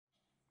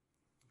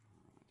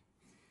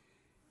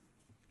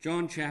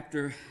John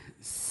chapter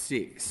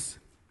 6.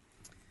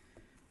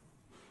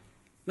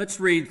 Let's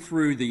read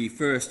through the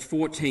first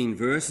 14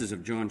 verses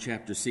of John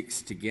chapter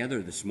 6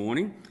 together this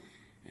morning,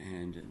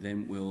 and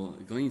then we'll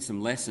glean some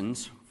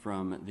lessons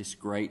from this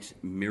great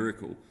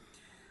miracle.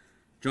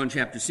 John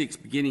chapter 6,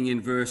 beginning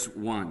in verse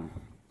 1.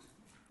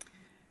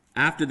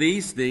 After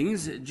these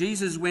things,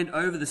 Jesus went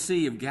over the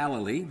Sea of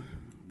Galilee,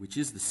 which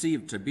is the Sea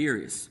of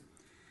Tiberias.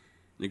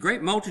 And a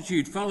great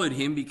multitude followed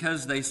him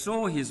because they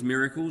saw his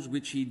miracles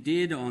which he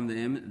did on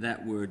them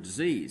that were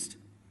diseased.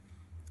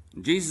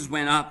 And Jesus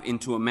went up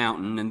into a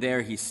mountain, and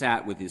there he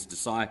sat with his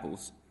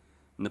disciples.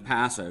 And the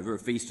Passover, a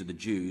feast of the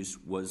Jews,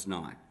 was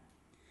nigh.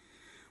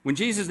 When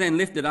Jesus then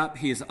lifted up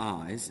his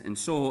eyes and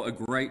saw a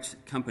great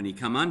company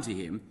come unto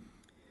him,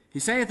 he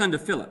saith unto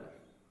Philip,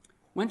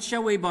 Whence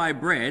shall we buy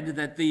bread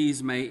that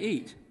these may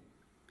eat?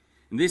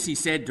 And this he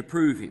said to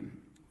prove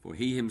him, for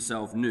he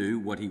himself knew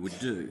what he would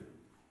do.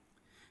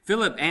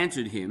 Philip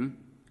answered him,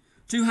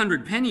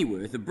 200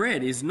 pennyworth of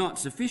bread is not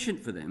sufficient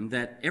for them,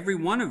 that every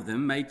one of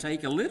them may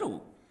take a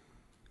little.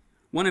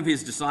 One of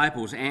his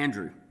disciples,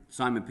 Andrew,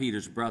 Simon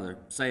Peter's brother,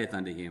 saith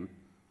unto him,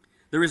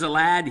 There is a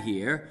lad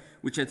here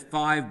which hath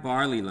 5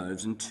 barley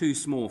loaves and 2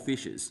 small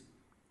fishes.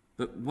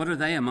 But what are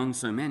they among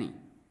so many?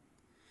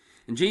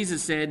 And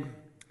Jesus said,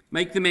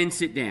 Make the men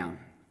sit down.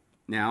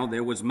 Now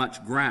there was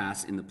much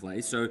grass in the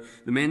place, so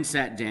the men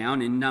sat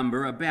down in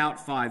number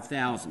about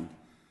 5,000.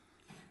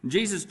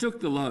 Jesus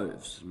took the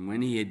loaves, and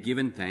when he had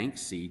given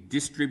thanks, he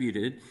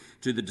distributed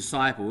to the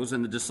disciples,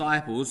 and the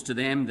disciples to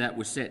them that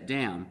were set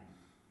down,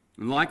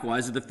 and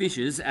likewise of the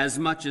fishes as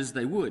much as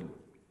they would.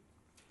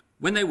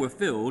 When they were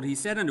filled, he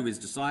said unto his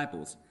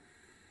disciples,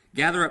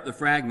 Gather up the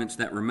fragments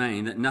that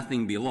remain, that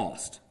nothing be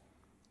lost.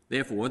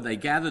 Therefore they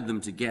gathered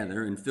them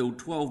together, and filled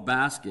 12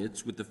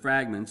 baskets with the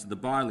fragments of the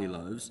barley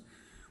loaves,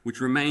 which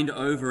remained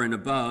over and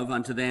above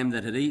unto them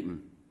that had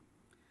eaten.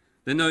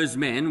 Then those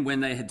men,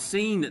 when they had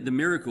seen the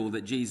miracle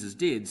that Jesus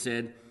did,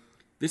 said,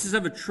 This is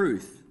of a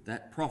truth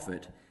that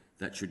prophet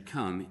that should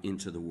come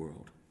into the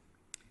world.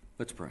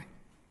 Let's pray.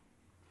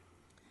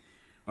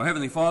 Our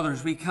Heavenly Father,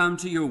 as we come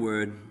to your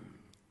word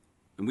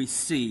and we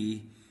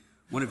see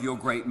one of your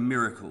great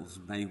miracles,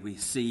 may we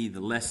see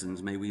the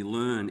lessons, may we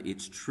learn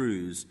its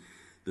truths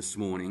this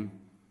morning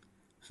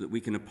so that we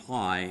can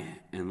apply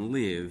and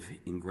live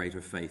in greater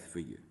faith for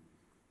you.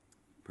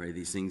 Pray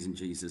these things in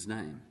Jesus'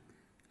 name.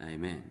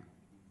 Amen.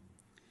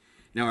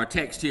 Now our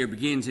text here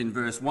begins in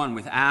verse 1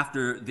 with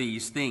after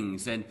these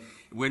things, and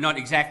we're not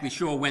exactly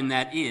sure when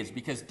that is,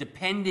 because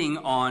depending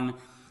on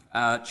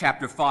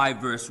chapter 5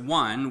 verse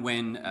 1,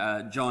 when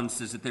John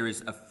says that there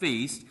is a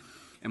feast,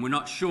 and we're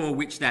not sure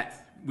which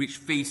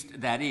feast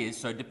that is,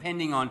 so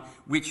depending on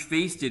which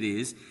feast it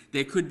is,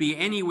 there could be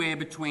anywhere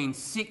between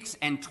 6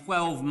 and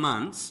 12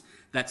 months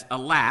that's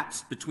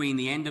elapsed between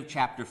the end of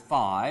chapter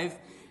 5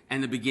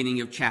 and the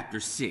beginning of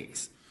chapter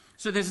 6.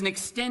 So there's an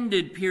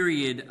extended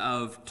period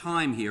of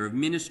time here of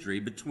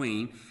ministry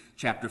between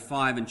chapter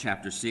 5 and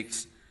chapter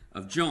 6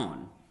 of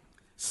John.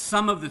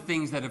 Some of the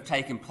things that have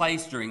taken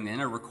place during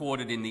then are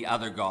recorded in the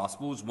other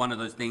Gospels. One of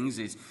those things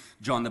is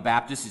John the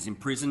Baptist is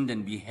imprisoned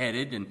and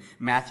beheaded, and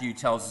Matthew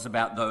tells us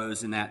about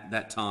those in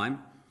that time.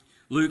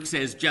 Luke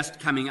says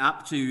just coming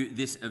up to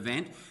this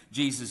event,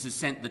 Jesus has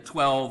sent the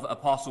 12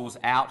 apostles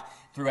out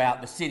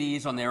throughout the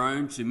cities on their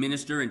own to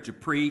minister and to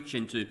preach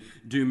and to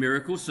do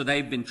miracles. So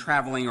they've been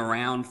traveling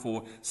around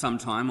for some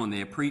time on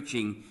their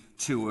preaching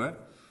tour.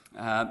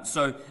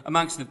 So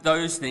amongst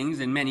those things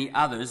and many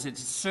others,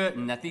 it's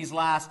certain that these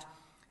last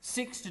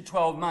 6 to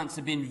 12 months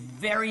have been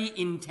very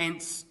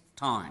intense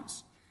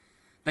times.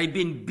 They've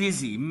been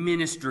busy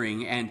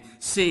ministering and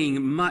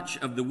seeing much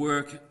of the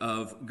work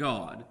of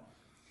God.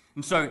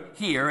 And so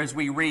here, as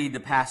we read the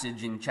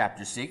passage in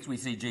chapter 6, we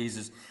see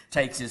Jesus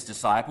takes his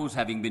disciples,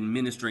 having been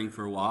ministering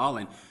for a while,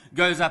 and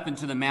goes up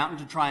into the mountain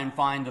to try and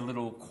find a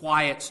little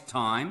quiet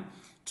time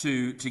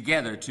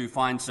together, to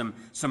find some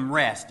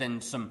rest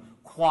and some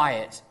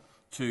quiet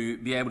to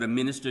be able to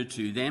minister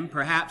to them.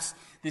 Perhaps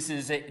this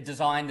is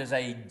designed as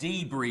a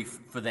debrief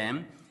for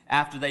them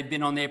after they've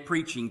been on their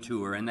preaching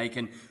tour, and they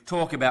can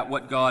talk about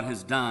what God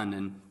has done,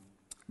 and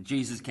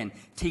Jesus can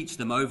teach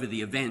them over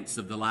the events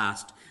of the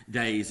last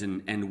days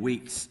and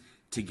weeks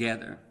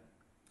together.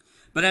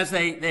 But as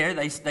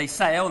they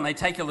sail, and they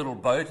take a little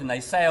boat, and they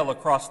sail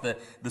across the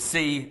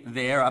sea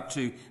there up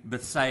to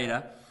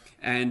Bethsaida,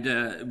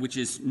 and which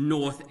is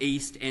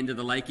northeast end of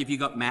the lake. If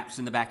you've got maps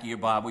in the back of your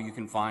Bible, you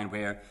can find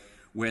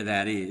where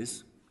that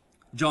is.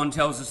 John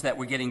tells us that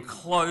we're getting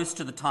close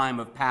to the time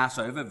of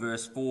Passover.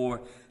 Verse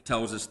 4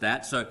 tells us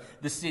that. So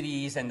the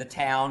cities and the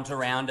towns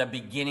around are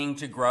beginning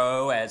to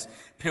grow as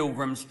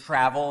pilgrims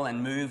travel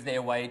and move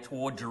their way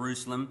toward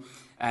Jerusalem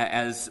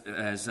as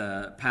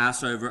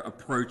Passover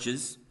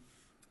approaches.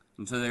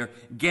 And so they're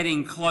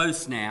getting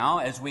close now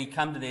as we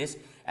come to this,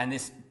 and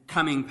this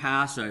coming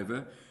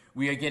Passover,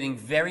 we are getting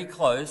very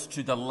close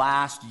to the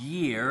last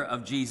year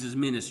of Jesus'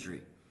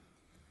 ministry.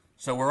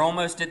 So we're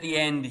almost at the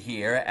end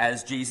here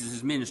as Jesus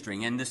is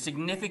ministering, and the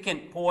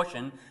significant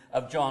portion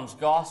of John's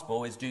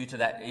gospel is due to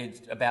that.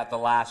 It's about the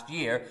last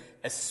year,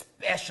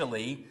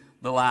 especially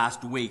the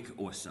last week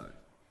or so.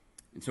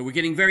 And so we're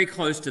getting very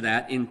close to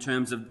that in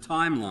terms of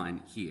timeline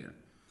here.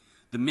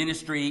 The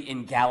ministry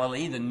in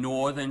Galilee, the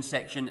northern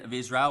section of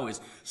Israel, is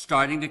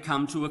starting to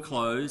come to a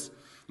close.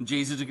 And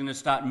Jesus is going to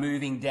start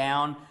moving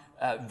down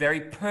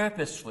very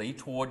purposefully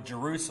toward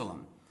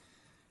Jerusalem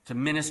to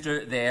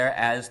minister there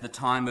as the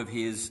time of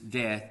his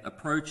death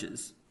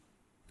approaches.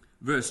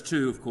 Verse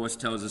 2, of course,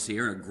 tells us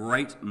here, a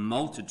great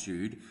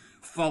multitude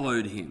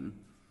followed him.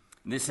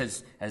 And this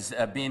has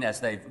been, as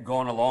they've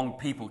gone along,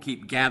 people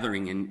keep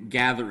gathering and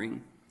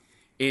gathering.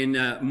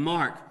 In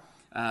Mark,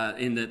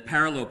 in the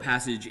parallel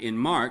passage in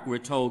Mark, we're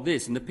told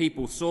this, and the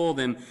people saw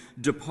them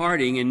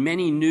departing, and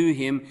many knew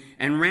him,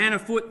 and ran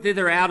afoot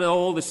thither out of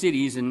all the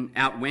cities, and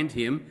outran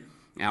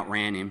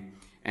him,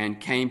 and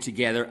came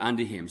together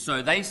unto him.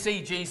 So they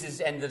see Jesus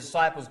and the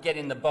disciples get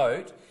in the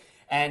boat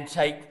and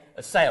take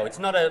a sail. It's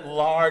not a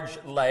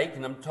large lake,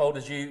 and I'm told,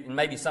 as you, and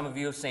maybe some of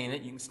you have seen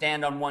it, you can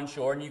stand on one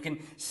shore and you can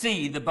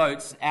see the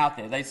boats out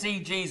there. They see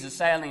Jesus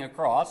sailing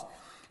across, and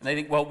they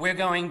think, well, we're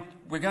going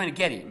to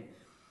get him.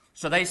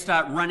 So they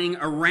start running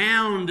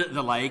around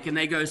the lake, and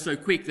they go so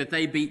quick that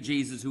they beat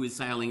Jesus, who is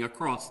sailing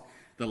across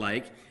the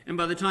lake. And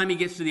by the time he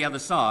gets to the other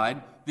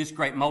side, this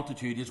great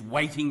multitude is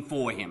waiting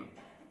for him.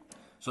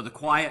 So the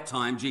quiet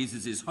time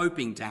Jesus is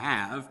hoping to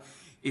have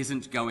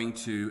isn't going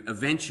to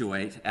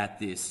eventuate at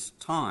this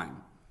time.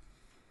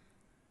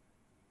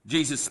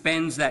 Jesus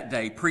spends that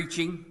day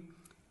preaching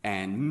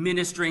and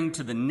ministering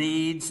to the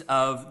needs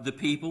of the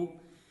people.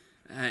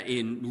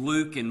 In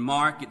Luke and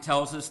Mark, it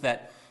tells us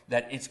that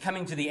it's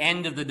coming to the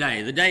end of the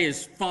day. The day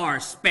is far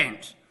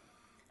spent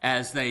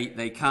as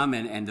they come,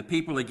 and the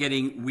people are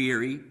getting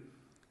weary.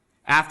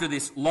 After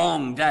this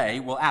long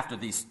day, after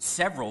these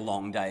several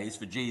long days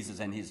for Jesus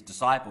and his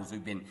disciples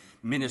who've been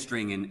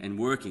ministering and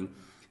working,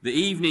 the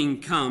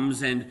evening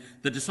comes and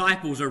the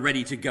disciples are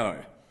ready to go.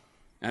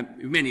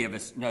 Many of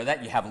us know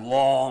that. You have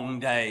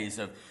long days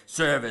of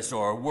service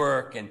or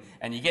work,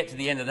 and you get to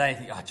the end of the day and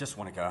think, I just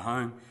want to go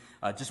home.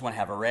 I just want to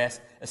have a rest,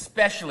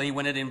 especially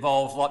when it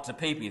involves lots of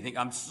people. You think,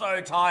 I'm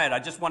so tired, I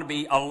just want to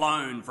be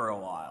alone for a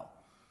while.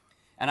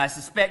 And I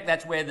suspect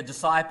that's where the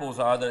disciples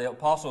are, the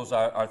apostles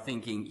are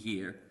thinking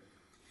here.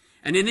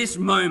 And in this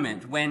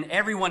moment, when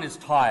everyone is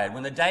tired,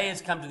 when the day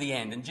has come to the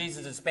end, and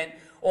Jesus has spent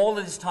all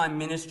of this time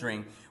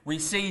ministering, we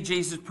see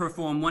Jesus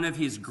perform one of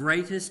his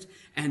greatest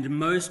and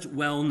most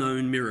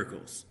well-known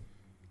miracles,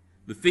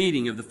 the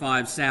feeding of the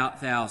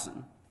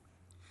 5,000.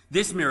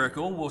 This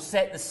miracle will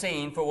set the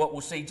scene for what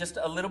we'll see just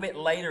a little bit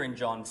later in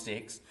John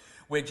 6,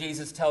 where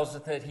Jesus tells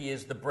us that he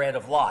is the bread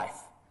of life.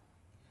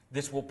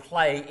 This will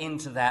play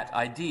into that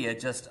idea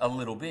just a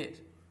little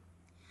bit.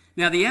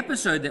 Now, the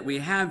episode that we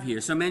have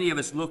here, so many of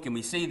us look and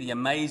we see the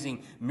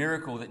amazing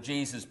miracle that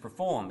Jesus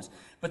performs,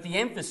 but the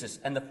emphasis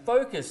and the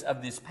focus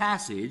of this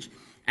passage,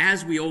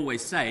 as we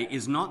always say,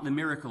 is not the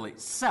miracle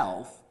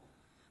itself,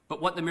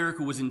 but what the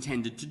miracle was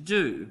intended to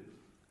do.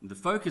 The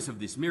focus of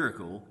this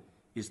miracle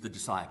is the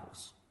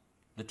disciples.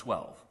 The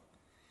 12.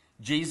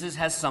 Jesus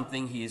has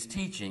something he is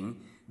teaching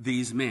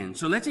these men.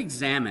 So let's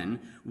examine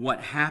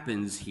what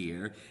happens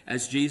here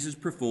as Jesus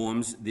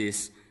performs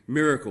this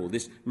miracle,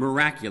 this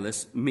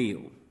miraculous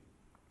meal.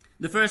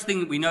 The first thing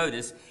that we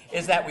notice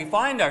is that we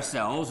find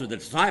ourselves, or the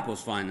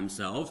disciples find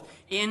themselves,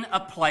 in a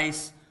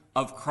place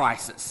of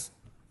crisis.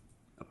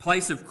 A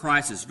place of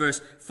crisis. Verse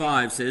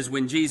 5 says,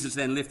 when Jesus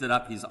then lifted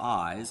up his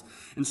eyes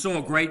and saw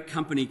a great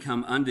company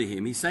come unto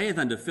him, he saith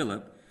unto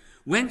Philip,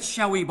 whence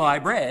shall we buy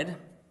bread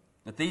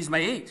that these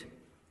may eat?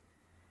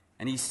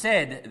 And he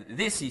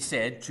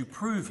said, to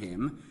prove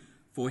him,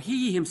 for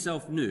he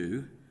himself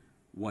knew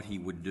what he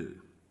would do.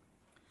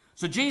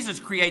 So Jesus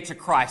creates a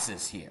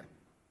crisis here,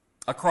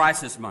 a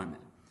crisis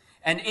moment.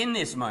 And in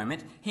this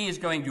moment, he is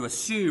going to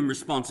assume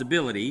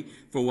responsibility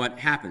for what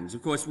happens.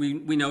 Of course, we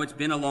know it's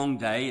been a long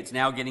day. It's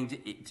now getting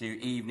to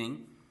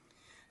evening.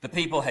 The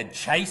people had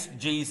chased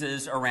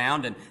Jesus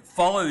around and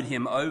followed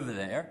him over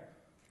there.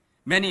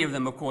 Many of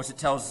them, of course, it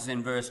tells us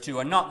in verse 2,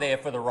 are not there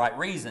for the right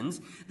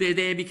reasons. They're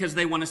there because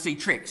they want to see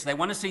tricks. They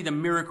want to see the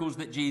miracles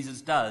that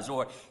Jesus does,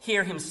 or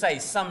hear him say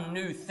some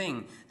new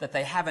thing that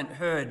they haven't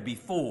heard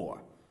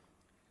before.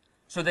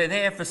 So they're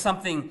there for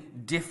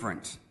something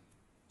different.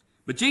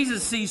 But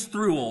Jesus sees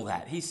through all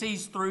that. He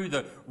sees through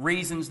the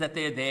reasons that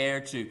they're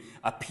there to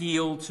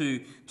appeal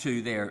to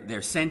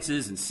their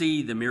senses and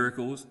see the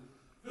miracles.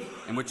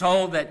 And we're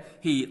told that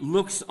he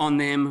looks on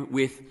them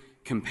with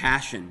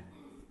compassion.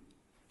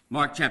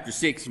 Mark chapter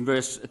 6 and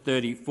verse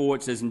 34,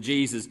 it says, and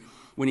Jesus,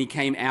 when he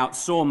came out,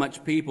 saw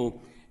much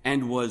people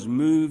and was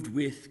moved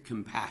with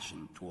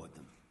compassion toward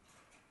them.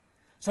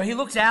 So he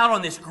looks out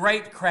on this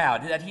great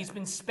crowd that he's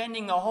been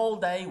spending the whole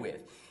day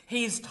with.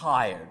 He's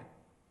tired.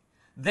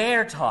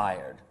 They're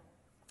tired.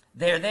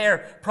 They're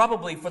there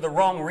probably for the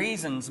wrong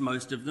reasons,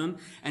 most of them.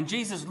 And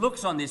Jesus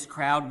looks on this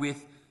crowd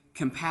with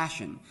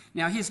compassion.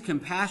 Now, his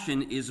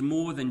compassion is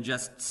more than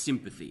just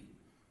sympathy.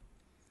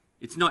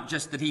 It's not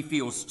just that he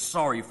feels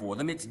sorry for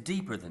them, it's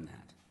deeper than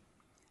that.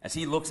 As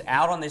he looks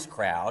out on this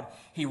crowd,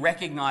 he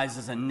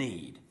recognizes a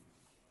need.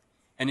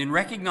 And in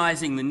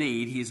recognizing the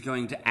need, he is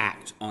going to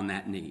act on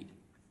that need.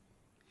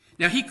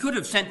 Now, he could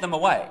have sent them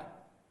away.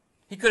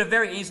 He could have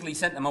very easily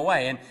sent them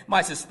away, and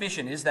my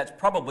suspicion is that's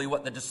probably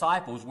what the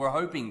disciples were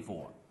hoping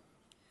for.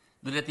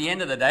 That at the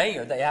end of the day,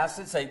 or they asked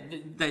it, say,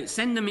 they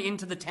send them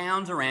into the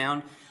towns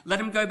around, let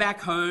them go back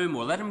home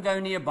or let them go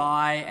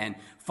nearby and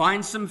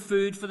find some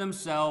food for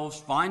themselves,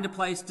 find a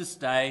place to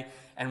stay,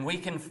 and we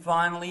can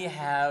finally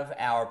have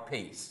our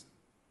peace.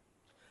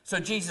 So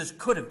Jesus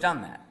could have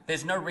done that.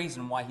 There's no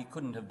reason why he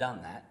couldn't have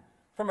done that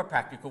from a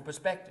practical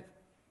perspective.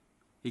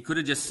 He could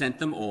have just sent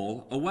them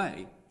all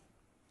away.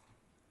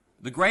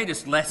 The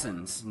greatest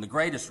lessons and the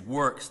greatest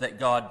works that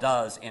God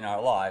does in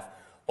our life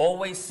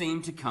always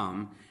seem to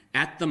come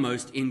at the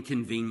most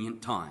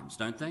inconvenient times,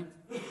 don't they?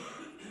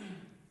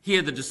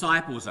 Here the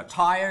disciples are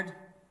tired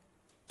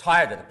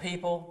of the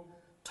people,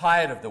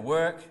 tired of the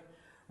work,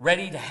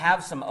 ready to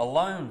have some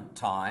alone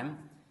time,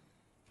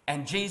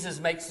 and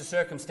Jesus makes the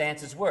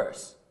circumstances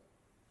worse.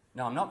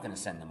 No, I'm not going to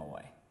send them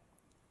away.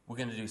 We're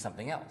going to do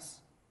something else.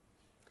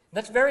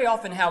 That's very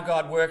often how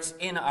God works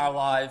in our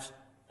lives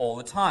all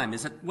the time,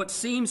 is that what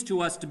seems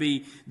to us to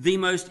be the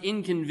most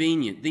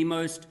inconvenient, the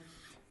most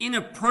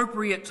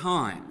inappropriate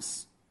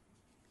times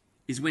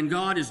is when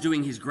God is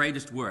doing his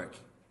greatest work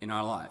in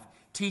our life,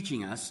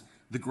 teaching us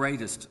the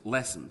greatest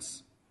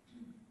lessons.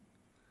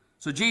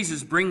 So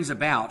Jesus brings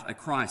about a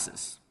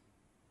crisis.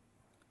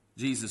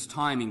 Jesus'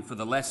 timing for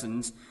the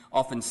lessons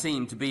often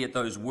seem to be at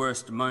those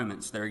worst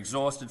moments. They're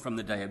exhausted from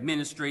the day of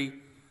ministry.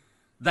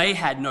 They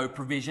had no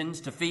provisions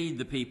to feed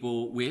the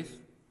people with.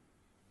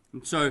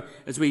 And so,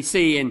 as we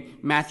see in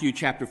Matthew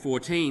chapter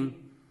 14,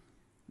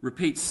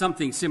 repeats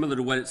something similar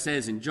to what it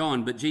says in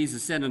John, but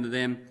Jesus said unto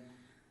them,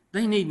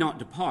 they need not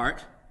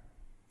depart,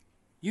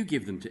 you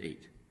give them to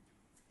eat.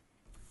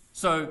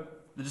 So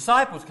the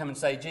disciples come and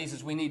say,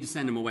 Jesus, we need to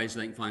send them away so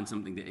they can find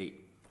something to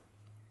eat.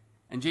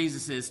 And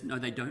Jesus says, no,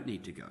 they don't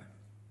need to go.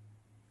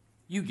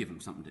 You give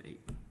them something to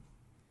eat.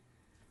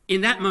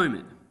 In that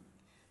moment,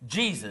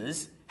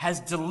 Jesus has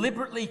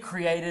deliberately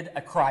created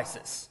a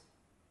crisis.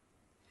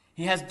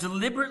 He has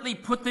deliberately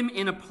put them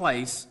in a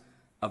place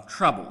of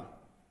trouble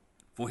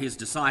for his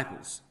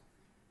disciples.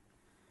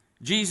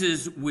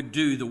 Jesus would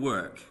do the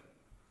work,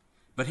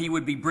 but he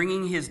would be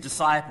bringing his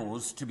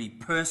disciples to be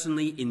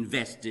personally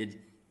invested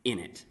in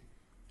it,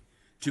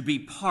 to be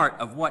part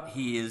of what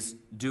he is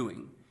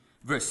doing.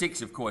 Verse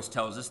 6, of course,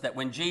 tells us that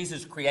when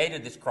Jesus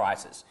created this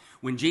crisis,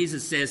 when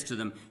Jesus says to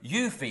them,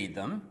 you feed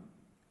them,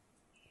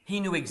 he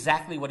knew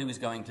exactly what he was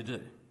going to do.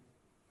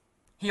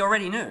 He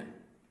already knew.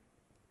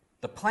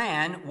 The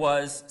plan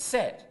was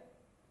set.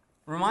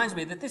 It reminds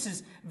me that this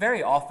is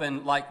very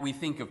often like we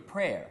think of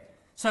prayer.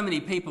 So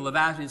many people have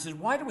asked me and said,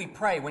 why do we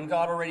pray when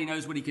God already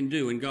knows what he can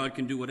do and God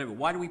can do whatever?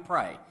 Why do we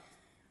pray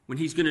when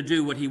he's going to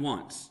do what he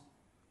wants?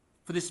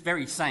 For this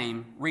very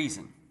same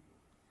reason.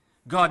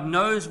 God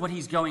knows what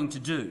he's going to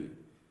do,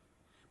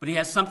 but he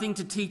has something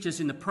to teach us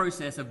in the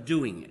process of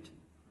doing it.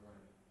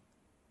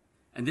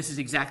 And this is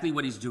exactly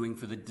what he's doing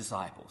for the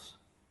disciples.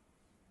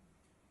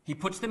 He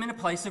puts them in a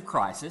place of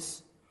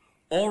crisis,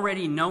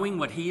 already knowing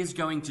what he is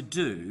going to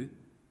do,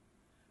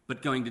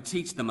 but going to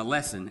teach them a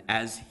lesson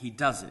as he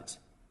does it.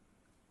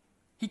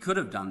 He could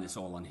have done this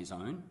all on his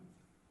own.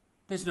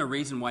 There's no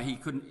reason why he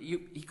couldn't.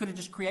 He could have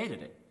just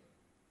created it.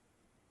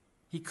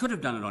 He could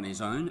have done it on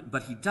his own,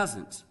 but he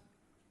doesn't.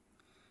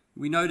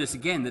 We notice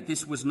again that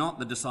this was not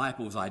the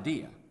disciples'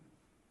 idea.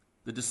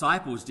 The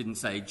disciples didn't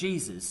say,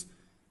 Jesus,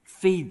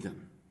 feed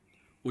them.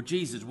 Or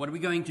Jesus, what are we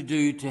going to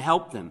do to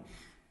help them?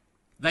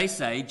 They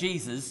say,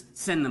 Jesus,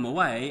 send them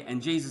away.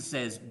 And Jesus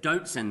says,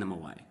 don't send them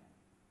away.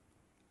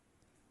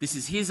 This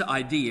is his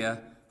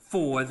idea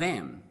for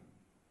them.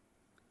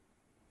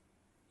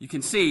 You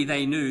can see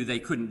they knew they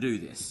couldn't do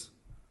this.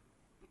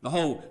 The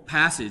whole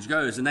passage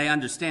goes, and they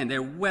understand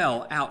they're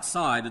well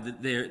outside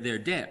of their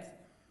depth.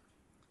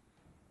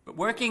 But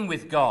working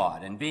with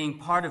God and being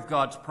part of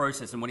God's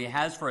process and what he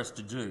has for us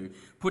to do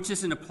puts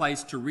us in a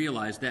place to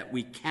realize that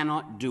we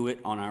cannot do it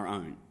on our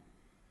own.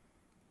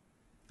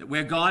 That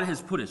where God has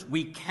put us,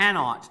 we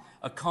cannot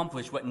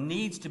accomplish what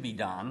needs to be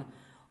done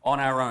on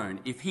our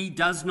own. If he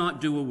does not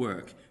do a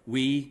work,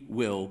 we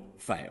will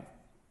fail.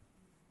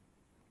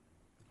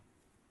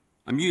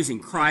 I'm using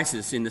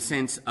crisis in the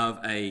sense of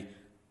a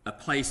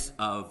place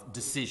of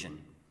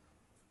decision.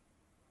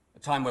 A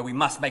time where we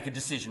must make a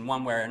decision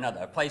one way or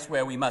another. A place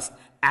where we must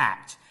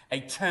act.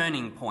 A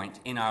turning point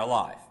in our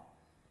life.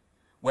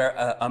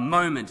 Where a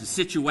moment, a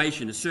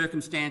situation, a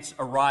circumstance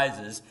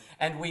arises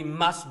and we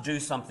must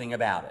do something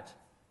about it.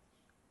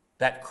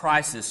 That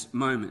crisis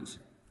moment.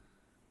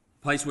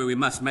 A place where we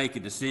must make a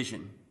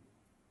decision.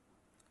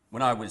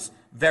 When I was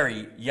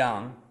very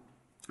young,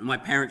 my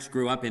parents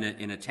grew up in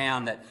a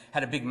town that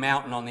had a big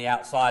mountain on the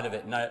outside of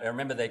it. And I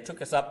remember they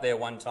took us up there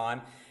one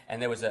time,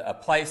 and there was a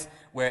place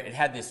where it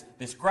had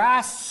this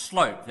grass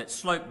slope that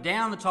sloped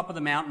down the top of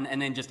the mountain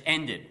and then just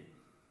ended.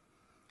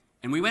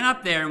 And we went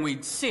up there and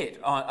we'd sit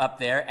up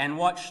there and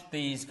watch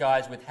these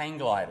guys with hang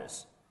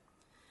gliders.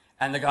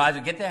 And the guys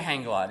would get their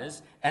hang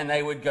gliders and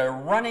they would go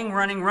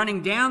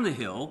running down the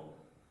hill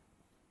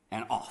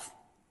and off.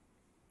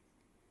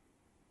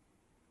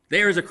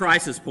 There is a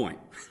crisis point.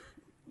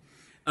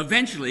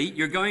 Eventually,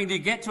 you're going to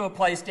get to a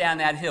place down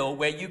that hill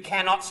where you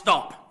cannot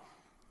stop.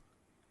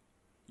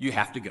 You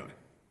have to go.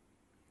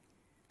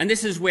 And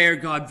this is where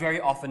God very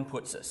often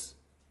puts us.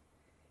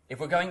 If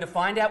we're going to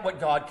find out what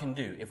God can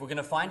do, if we're going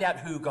to find out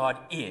who God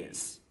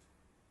is,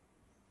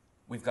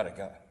 we've got to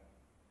go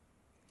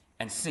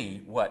and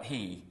see what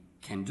he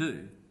can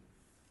do.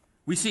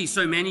 We see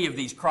so many of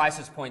these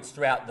crisis points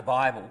throughout the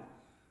Bible.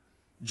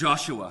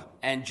 Joshua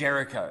and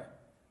Jericho.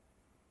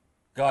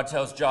 God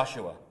tells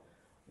Joshua,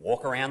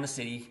 walk around the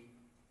city.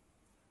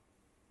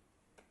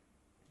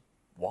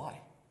 Why?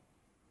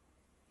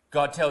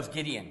 God tells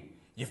Gideon,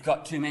 you've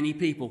got too many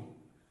people.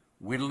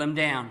 Whittle them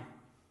down.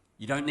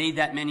 You don't need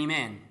that many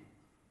men.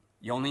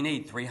 You only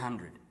need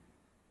 300.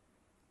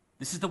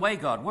 This is the way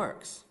God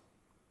works.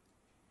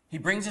 He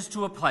brings us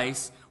to a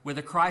place where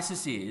the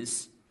crisis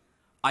is,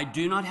 I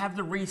do not have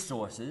the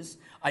resources,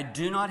 I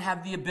do not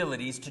have the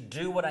abilities to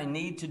do what I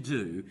need to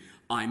do.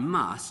 I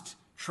must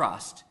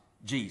trust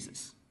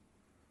Jesus.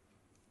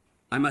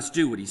 I must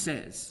do what he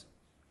says.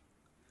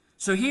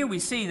 So here we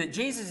see that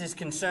Jesus is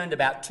concerned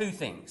about two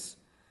things.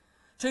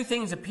 Two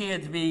things appear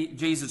to be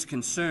Jesus'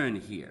 concern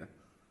here.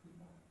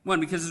 One,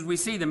 because as we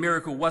see, the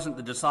miracle wasn't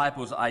the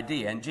disciples'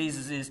 idea, and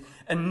Jesus is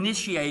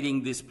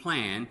initiating this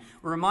plan.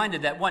 We're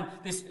reminded that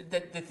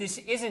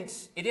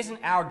it isn't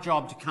our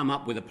job to come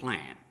up with a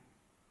plan.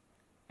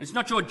 It's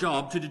not your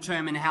job to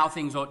determine how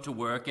things ought to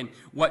work and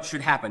what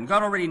should happen.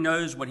 God already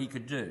knows what he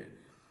could do.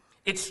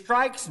 It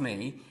strikes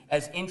me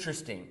as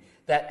interesting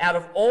that out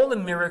of all the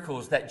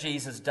miracles that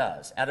Jesus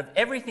does, out of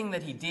everything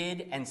that he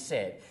did and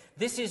said,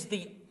 this is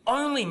the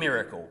only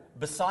miracle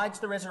besides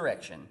the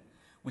resurrection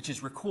which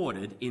is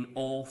recorded in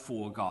all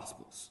four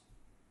Gospels.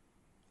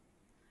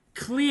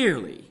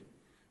 Clearly,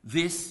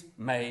 this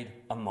made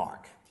a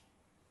mark.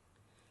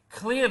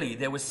 Clearly,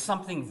 there was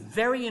something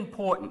very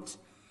important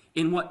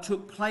in what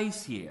took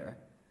place here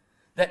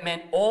that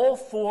meant all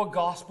four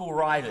Gospel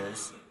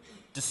writers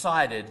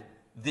decided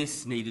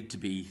this needed to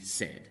be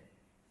said.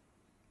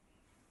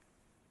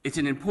 It's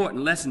an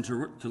important lesson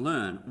to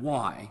learn.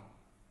 Why?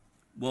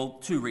 Well,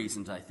 two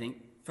reasons, I think.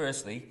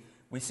 Firstly,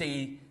 we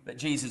see that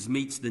Jesus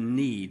meets the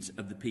needs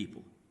of the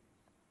people.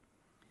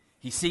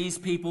 He sees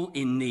people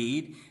in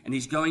need, and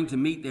he's going to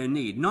meet their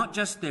need, not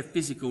just their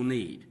physical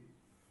need.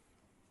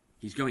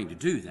 He's going to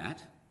do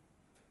that.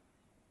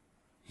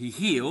 He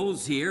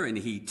heals here, and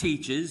he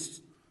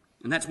teaches,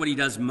 and that's what he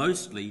does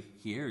mostly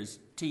here, is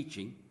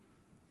teaching.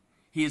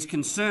 He is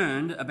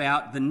concerned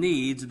about the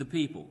needs of the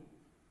people.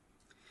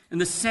 And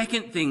the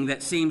second thing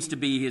that seems to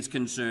be his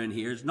concern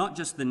here is not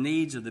just the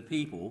needs of the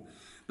people,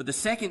 but the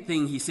second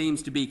thing he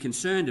seems to be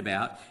concerned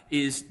about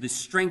is the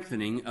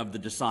strengthening of the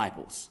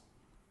disciples,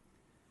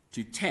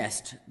 to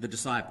test the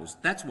disciples.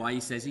 That's why he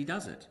says he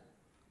does it.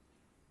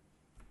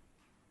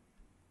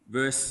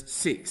 Verse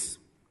 6,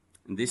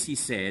 and this he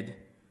said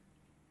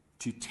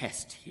to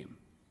test him,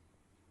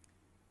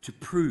 to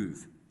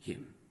prove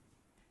him.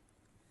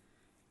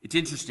 It's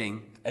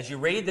interesting, as you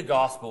read the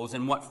Gospels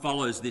and what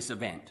follows this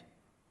event,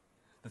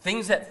 the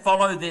things that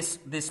follow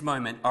this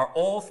moment are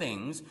all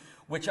things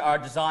which are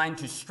designed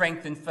to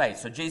strengthen faith.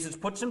 So Jesus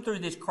puts them through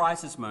this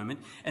crisis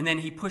moment, and then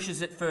he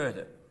pushes it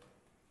further.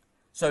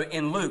 So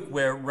in Luke,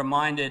 we're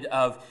reminded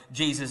of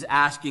Jesus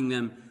asking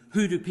them,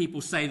 who do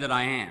people say that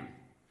I am?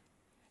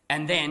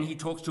 And then he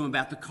talks to them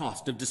about the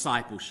cost of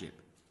discipleship.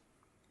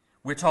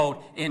 We're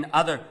told in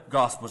other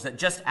Gospels that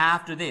just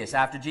after this,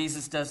 after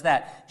Jesus does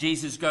that,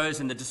 Jesus goes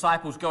and the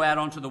disciples go out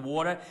onto the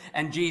water,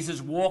 and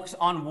Jesus walks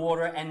on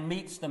water and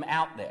meets them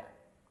out there.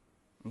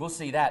 We'll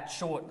see that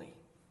shortly.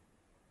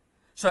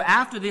 So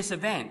after this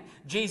event,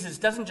 Jesus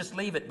doesn't just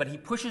leave it, but he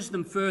pushes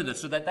them further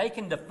so that they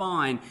can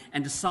define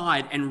and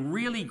decide and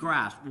really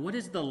grasp what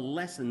is the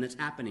lesson that's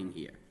happening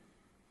here.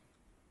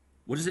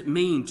 What does it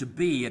mean to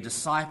be a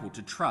disciple,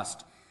 to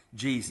trust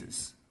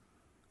Jesus?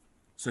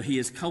 So he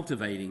is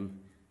cultivating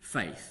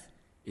faith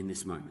in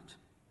this moment.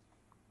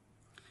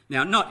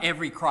 Now, not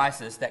every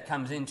crisis that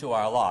comes into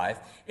our life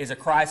is a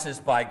crisis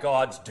by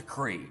God's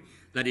decree.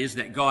 That is,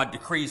 that God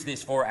decrees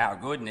this for our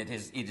good, and it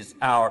is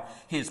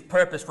his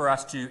purpose for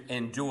us to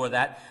endure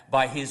that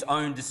by his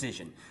own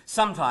decision.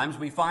 Sometimes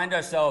we find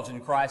ourselves in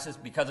crisis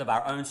because of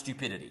our own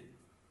stupidity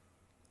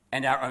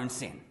and our own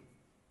sin.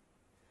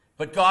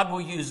 But God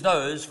will use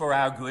those for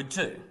our good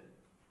too.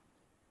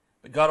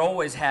 But God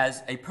always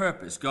has a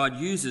purpose. God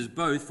uses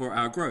both for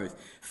our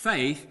growth.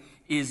 Faith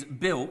is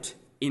built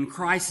in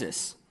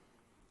crisis.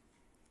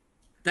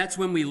 That's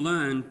when we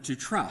learn to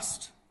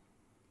trust.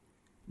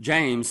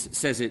 James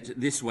says it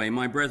this way,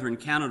 "My brethren,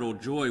 count it all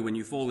joy when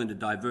you fall into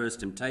diverse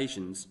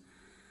temptations,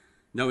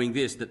 knowing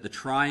this, that the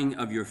trying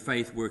of your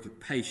faith worketh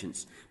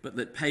patience, but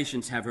let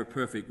patience have her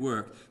perfect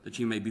work, that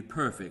you may be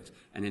perfect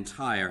and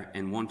entire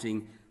and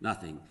wanting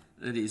nothing."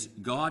 That is,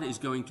 God is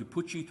going to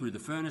put you through the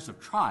furnace of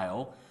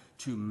trial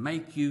to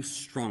make you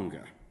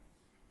stronger,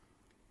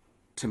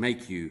 to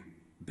make you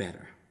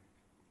better.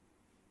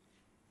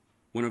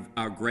 One of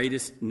our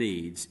greatest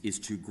needs is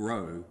to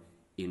grow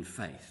in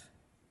faith.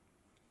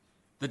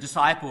 The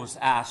disciples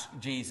ask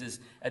Jesus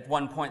at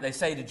one point, they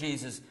say to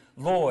Jesus,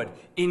 Lord,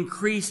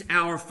 increase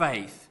our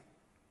faith.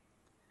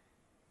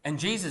 And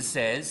Jesus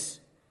says,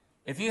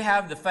 if you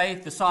have the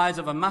faith the size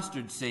of a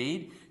mustard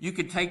seed, you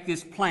could take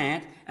this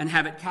plant and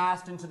have it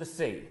cast into the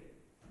sea.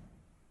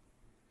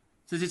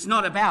 Says it's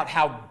not about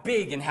how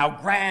big and how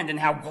grand and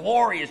how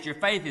glorious your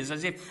faith is,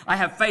 as if I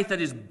have faith that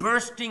is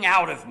bursting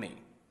out of me.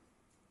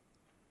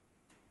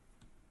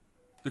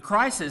 The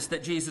crisis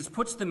that Jesus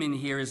puts them in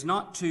here is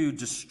not to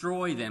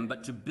destroy them,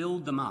 but to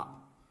build them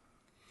up.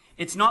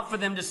 It's not for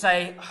them to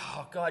say,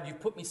 oh God, you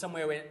put me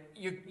somewhere where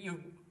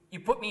you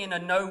put me in a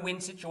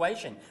no-win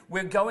situation.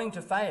 We're going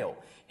to fail.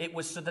 It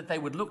was so that they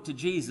would look to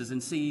Jesus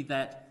and see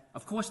that,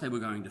 of course they were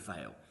going to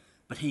fail,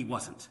 but he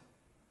wasn't.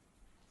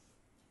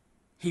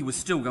 He was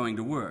still going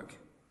to work.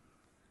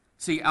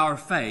 See, our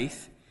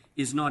faith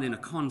is not in a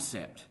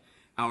concept.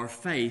 Our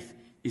faith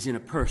is in a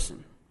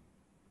person.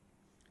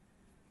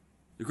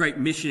 The great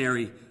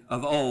missionary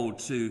of old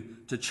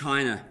to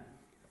China,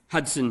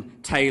 Hudson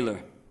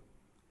Taylor,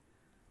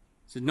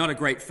 said, not a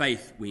great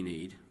faith we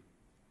need,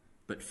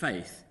 but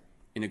faith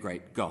in a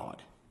great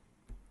God.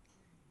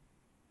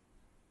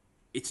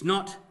 It's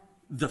not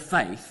the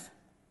faith,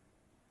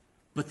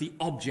 but the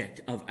object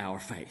of our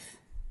faith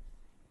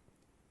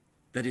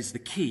that is the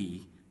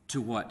key to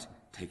what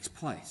takes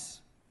place.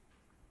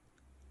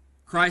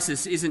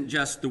 Crisis isn't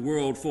just the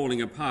world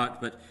falling apart,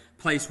 but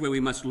a place where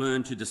we must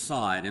learn to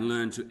decide and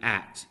learn to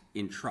act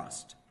in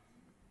trust.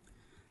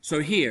 So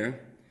here,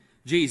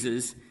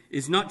 Jesus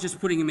is not just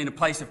putting him in a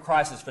place of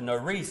crisis for no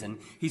reason.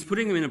 He's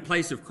putting him in a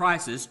place of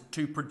crisis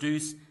to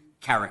produce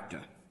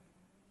character.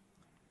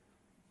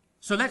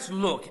 So let's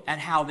look at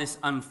how this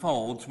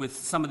unfolds with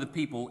some of the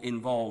people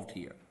involved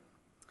here.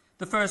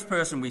 The first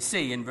person we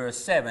see in verse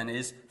 7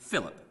 is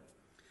Philip.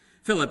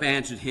 Philip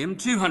answered him,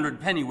 200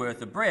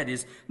 pennyworth of bread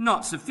is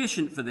not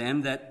sufficient for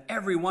them, that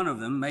every one of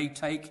them may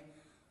take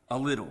a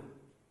little.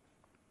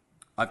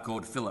 I've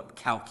called Philip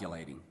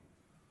calculating.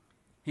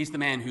 He's the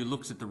man who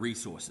looks at the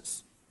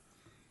resources.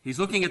 He's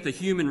looking at the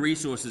human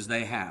resources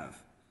they have.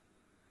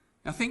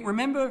 Now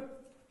remember,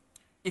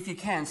 if you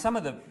can, some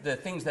of the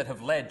things that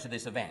have led to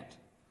this event.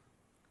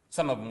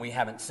 Some of them we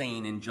haven't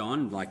seen in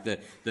John, like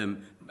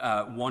them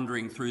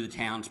wandering through the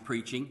towns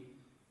preaching.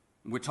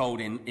 We're told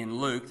in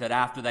Luke that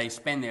after they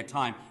spend their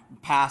time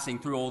passing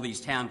through all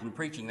these towns and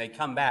preaching, they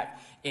come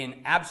back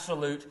in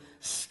absolute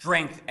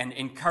strength and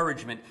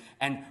encouragement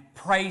and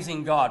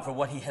praising God for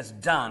what he has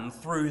done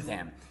through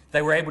them.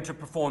 They were able to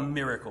perform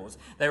miracles.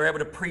 They were able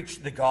to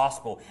preach the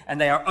gospel.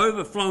 And they are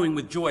overflowing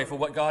with joy for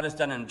what God has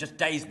done in just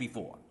days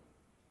before.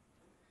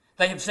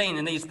 They have seen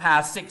in these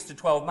past 6 to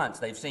 12 months,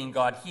 they've seen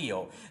God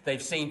heal.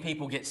 They've seen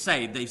people get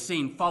saved. They've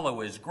seen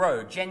followers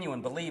grow,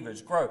 genuine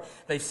believers grow.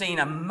 They've seen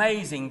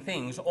amazing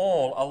things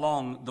all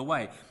along the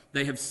way.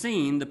 They have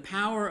seen the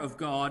power of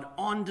God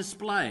on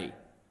display.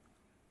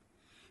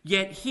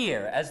 Yet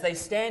here, as they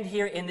stand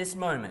here in this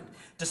moment,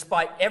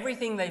 despite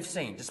everything they've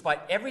seen, despite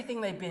everything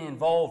they've been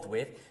involved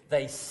with,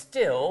 they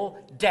still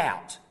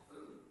doubt.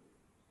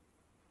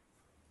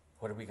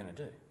 What are we going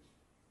to do?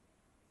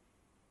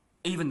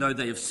 Even though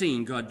they have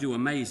seen God do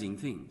amazing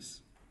things.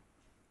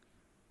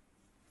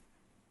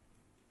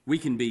 We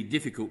can be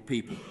difficult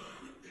people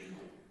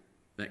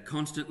that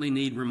constantly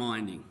need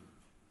reminding,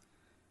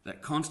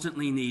 that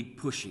constantly need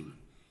pushing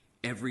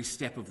every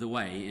step of the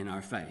way in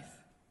our faith.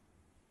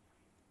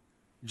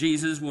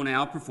 Jesus will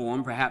now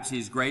perform perhaps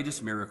his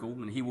greatest miracle,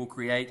 and he will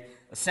create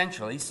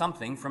essentially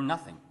something from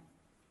nothing.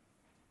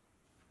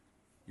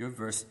 Your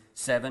verse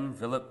 7,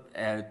 Philip,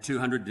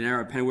 200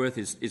 denarii pennyworth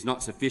is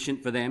not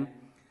sufficient for them,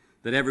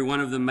 that every one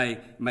of them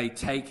may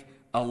take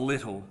a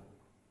little.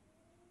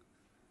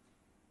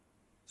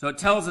 So it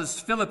tells us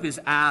Philip is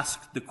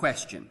asked the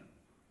question.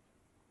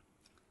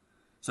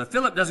 So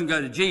Philip doesn't go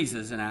to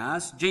Jesus and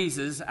ask.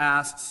 Jesus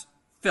asks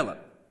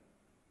Philip.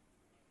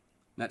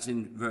 That's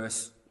in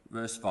verse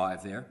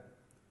 5 there.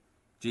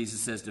 Jesus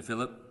says to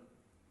Philip,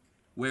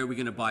 where are we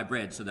going to buy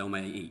bread so they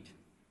may eat?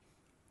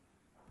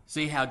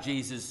 See how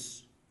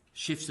Jesus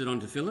shifts it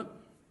onto Philip?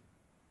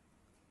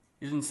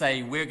 He doesn't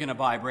say, we're going to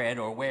buy bread,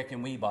 or where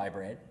can we buy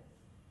bread,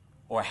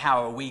 or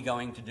how are we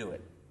going to do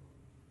it?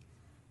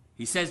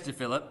 He says to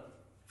Philip,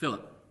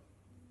 Philip,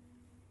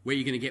 where are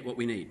you going to get what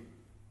we need?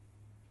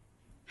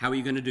 How are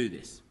you going to do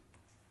this?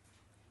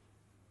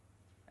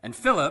 And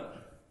Philip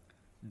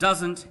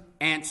doesn't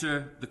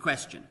answer the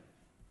question.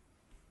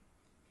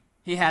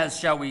 He has,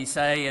 shall we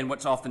say, and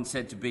what's often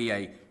said to be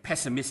a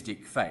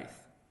pessimistic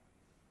faith.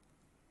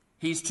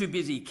 He's too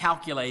busy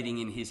calculating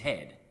in his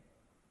head.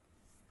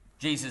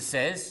 Jesus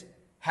says,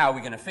 how are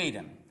we going to feed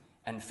him?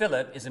 And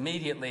Philip is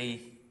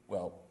immediately,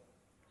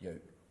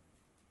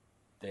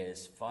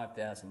 there's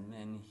 5,000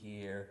 men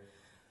here.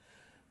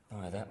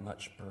 Oh, that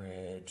much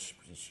bread.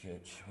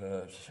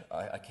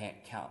 I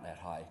can't count that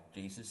high,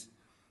 Jesus.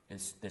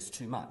 There's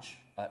too much.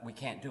 We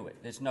can't do it.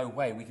 There's no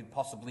way we could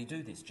possibly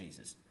do this,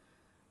 Jesus.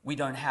 We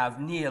don't have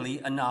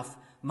nearly enough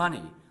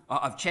money.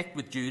 I've checked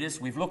with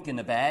Judas. We've looked in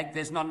the bag.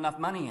 There's not enough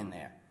money in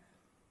there.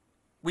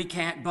 We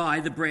can't buy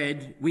the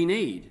bread we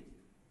need.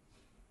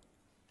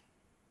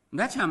 And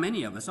that's how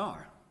many of us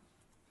are.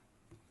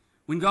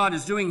 When God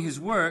is doing his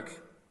work,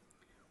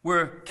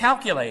 we're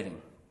calculating.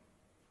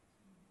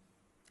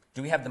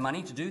 Do we have the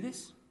money to do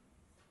this?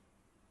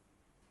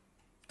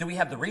 Do we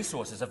have the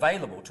resources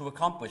available to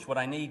accomplish what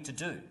I need to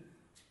do?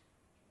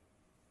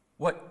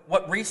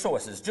 What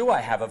resources do I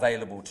have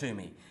available to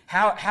me?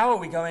 How are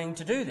we going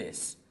to do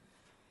this?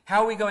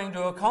 How are we going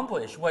to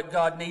accomplish what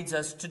God needs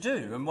us to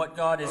do and what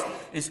God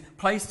is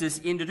placed us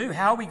in to do?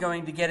 How are we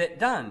going to get it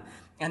done?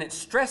 And it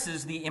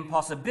stresses the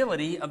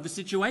impossibility of the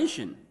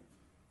situation.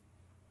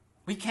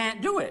 We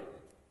can't do it.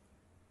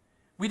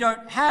 We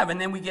don't have, and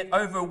then we get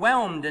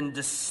overwhelmed and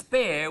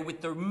despair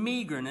with the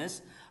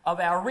meagerness of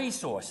our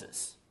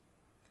resources.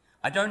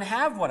 I don't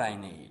have what I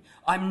need.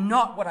 I'm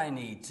not what I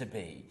need to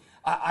be.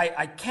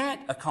 I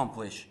can't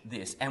accomplish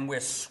this. And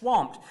we're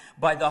swamped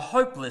by the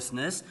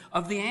hopelessness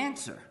of the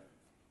answer.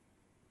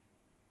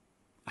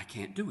 I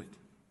can't do it.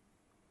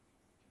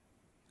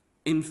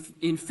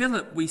 In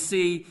Philip, we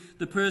see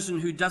the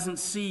person who doesn't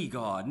see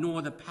God,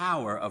 nor the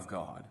power of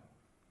God.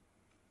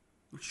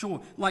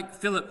 Sure, like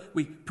Philip,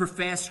 we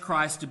profess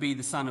Christ to be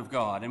the Son of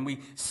God, and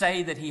we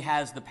say that he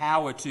has the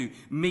power to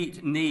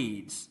meet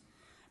needs.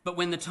 But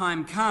when the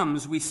time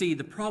comes, we see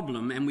the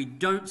problem and we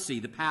don't see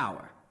the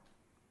power.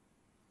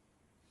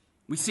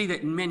 We see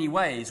that in many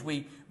ways.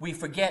 We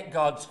forget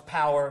God's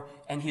power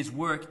and his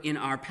work in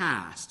our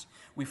past.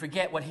 We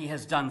forget what he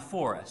has done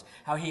for us,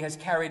 how he has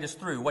carried us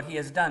through, what he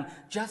has done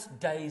just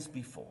days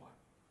before.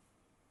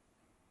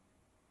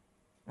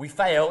 We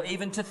fail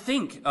even to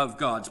think of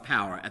God's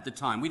power at the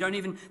time. We don't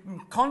even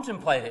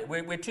contemplate it.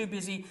 We're too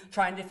busy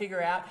trying to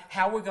figure out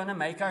how we're going to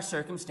make our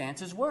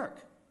circumstances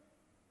work.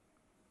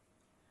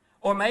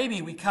 Or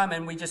maybe we come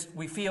and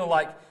we feel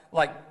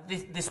like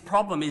this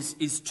problem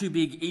is too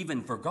big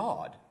even for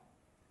God.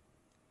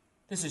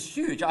 This is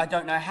huge. I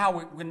don't know how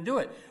we're going to do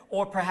it.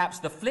 Or perhaps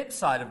the flip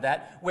side of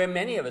that, where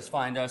many of us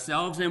find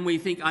ourselves and we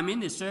think, I'm in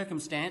this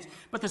circumstance,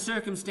 but the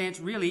circumstance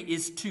really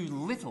is too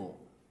little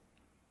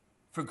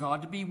for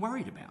God to be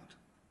worried about.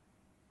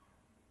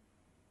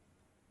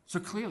 So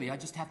clearly, I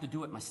just have to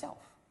do it myself.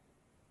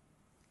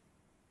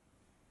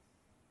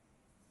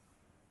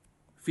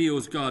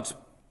 Feels God's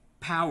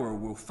power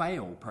will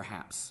fail,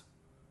 perhaps.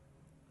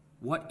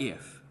 What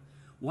if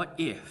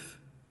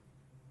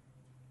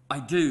I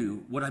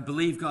do what I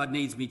believe God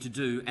needs me to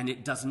do and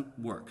it doesn't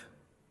work?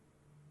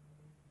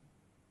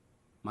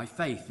 My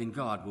faith in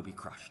God will be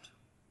crushed.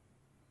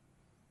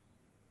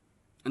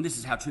 And this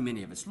is how too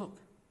many of us look.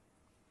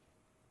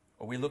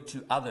 Or we look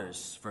to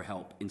others for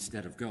help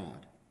instead of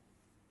God.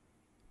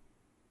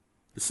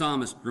 The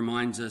psalmist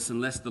reminds us,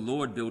 unless the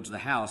Lord builds the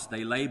house,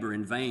 they labor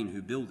in vain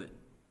who build it.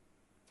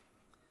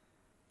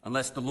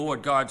 Unless the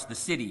Lord guards the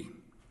city,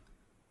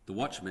 the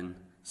watchman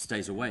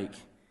stays awake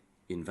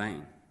in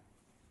vain.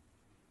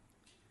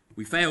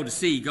 We fail to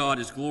see God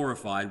is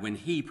glorified when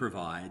he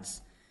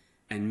provides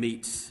and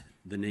meets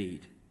the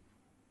need.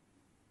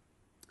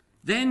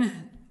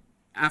 Then,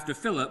 after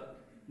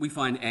Philip, we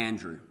find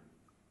Andrew.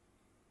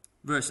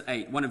 Verse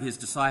 8, one of his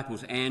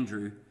disciples,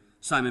 Andrew,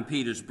 Simon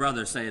Peter's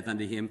brother, saith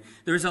unto him,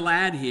 There is a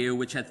lad here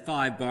which hath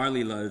 5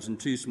 barley loaves and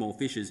 2 small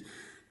fishes,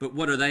 but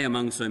what are they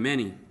among so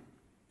many?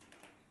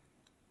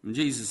 And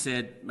Jesus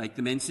said, Make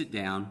the men sit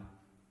down.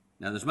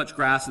 Now there's much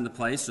grass in the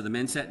place, so the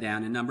men sat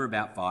down, in number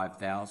about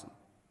 5,000.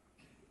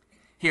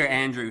 Here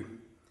Andrew,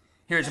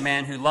 here is a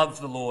man who loves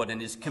the Lord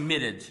and is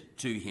committed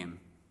to him,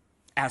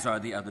 as are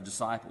the other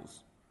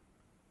disciples.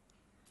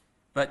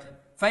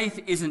 But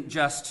faith isn't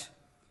just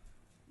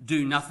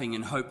do nothing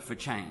and hope for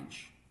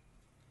change.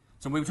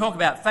 So when we talk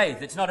about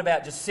faith, it's not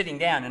about just sitting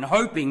down and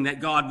hoping that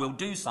God will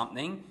do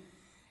something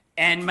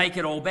and make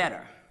it all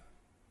better.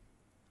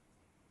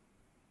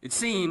 It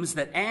seems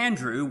that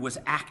Andrew was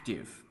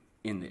active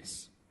in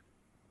this,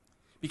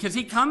 because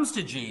he comes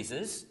to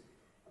Jesus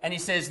and he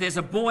says, there's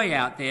a boy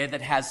out there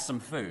that has some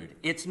food.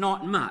 It's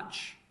not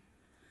much,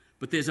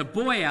 but there's a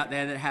boy out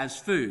there that has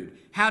food.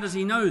 How does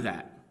he know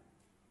that?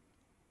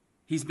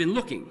 He's been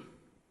looking.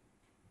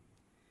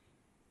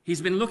 He's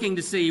been looking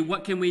to see,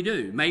 what can we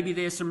do? Maybe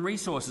there's some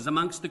resources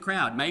amongst the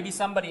crowd. Maybe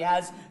somebody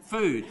has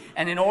food.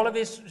 And in all of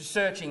his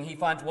searching, he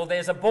finds, well,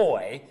 there's a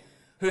boy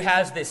who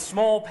has this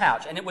small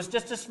pouch. And it was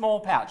just a small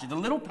pouch. It's a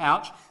little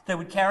pouch they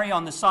would carry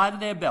on the side of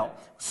their belt.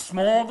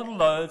 Small little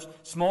loaves,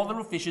 small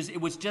little fishes.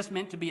 It was just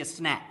meant to be a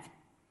snack.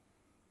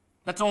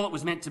 That's all it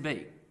was meant to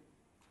be.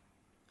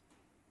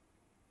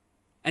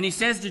 And he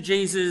says to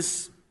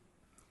Jesus,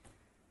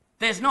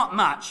 there's not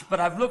much,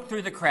 but I've looked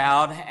through the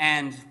crowd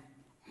and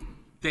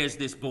there's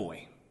this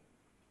boy.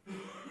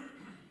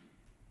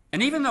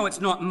 And even though it's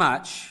not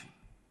much,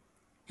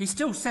 he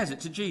still says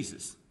it to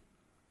Jesus.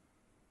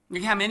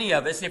 How many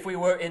of us, if we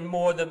were in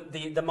more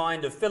the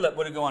mind of Philip,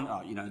 would have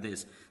gone,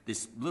 there's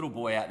this little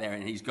boy out there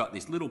and he's got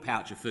this little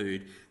pouch of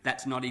food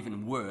that's not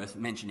even worth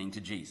mentioning to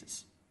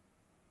Jesus.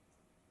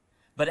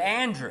 But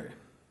Andrew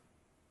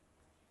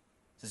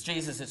says,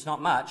 Jesus, it's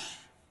not much,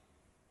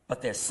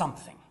 but there's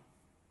something.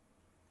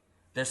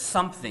 There's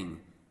something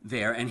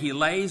there, and he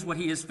lays what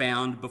he has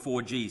found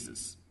before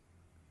Jesus.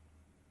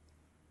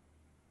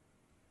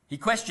 He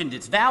questioned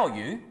its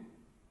value.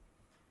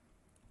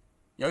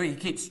 He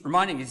keeps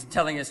reminding us,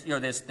 telling us,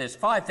 there's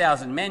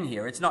 5,000 men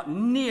here. It's not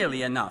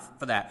nearly enough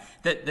for that.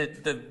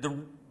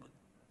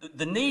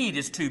 The need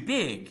is too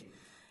big,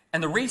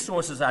 and the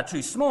resources are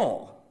too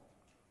small.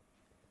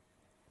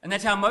 And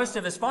that's how most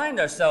of us find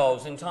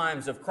ourselves in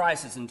times of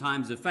crisis, in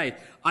times of faith.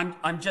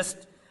 I'm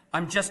just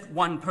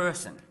one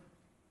person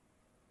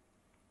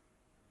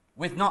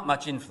with not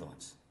much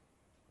influence.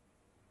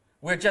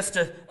 We're just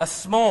a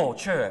small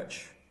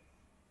church.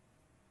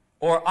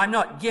 Or I'm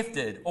not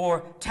gifted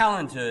or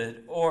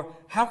talented, or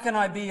how can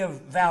I be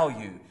of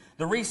value?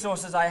 The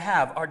resources I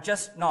have are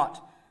just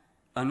not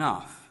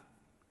enough.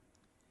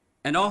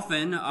 And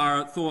often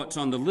our thoughts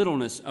on the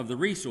littleness of the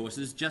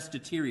resources just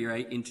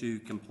deteriorate into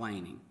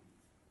complaining.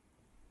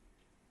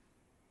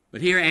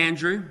 But here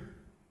Andrew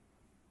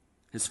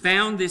has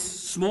found this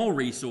small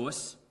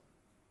resource,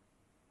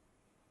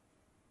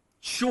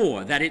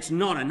 sure that it's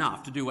not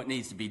enough to do what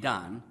needs to be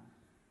done,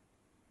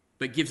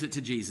 but gives it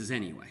to Jesus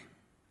anyway.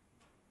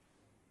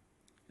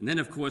 And then,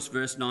 of course,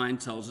 verse 9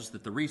 tells us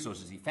that the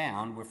resources he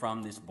found were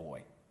from this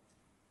boy.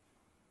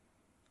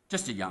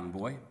 Just a young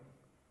boy.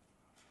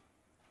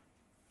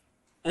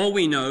 All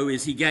we know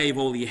is he gave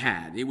all he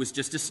had. It was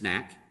just a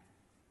snack.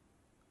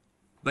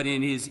 But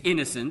in his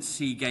innocence,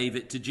 he gave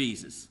it to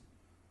Jesus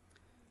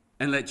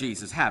and let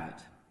Jesus have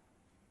it.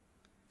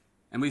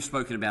 And we've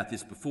spoken about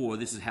this before.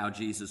 This is how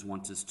Jesus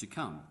wants us to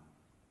come.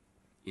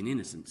 In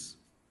innocence,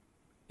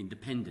 in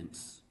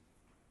dependence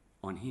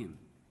on him.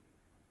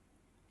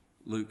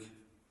 Luke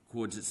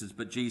records, it says,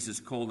 "But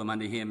Jesus called them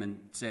unto him and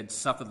said,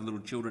 Suffer the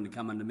little children to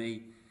come unto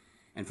me,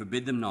 and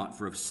forbid them not,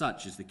 for of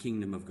such is the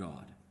kingdom of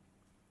God."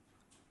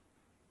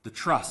 The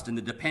trust and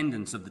the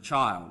dependence of the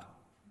child.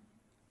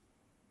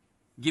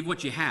 Give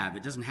what you have.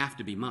 It doesn't have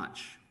to be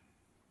much.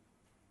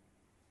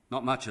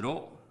 Not much at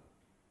all.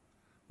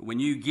 But when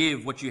you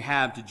give what you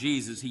have to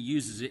Jesus, he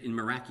uses it in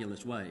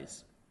miraculous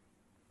ways.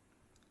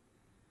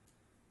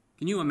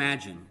 Can you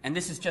imagine, and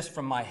this is just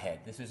from my head,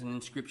 this isn't in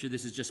Scripture,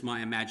 this is just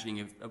my imagining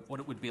of what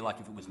it would be like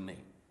if it was me.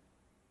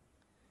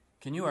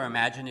 Can you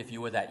imagine if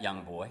you were that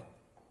young boy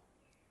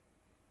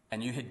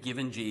and you had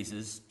given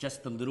Jesus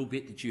just the little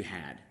bit that you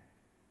had,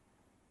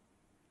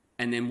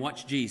 and then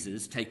watch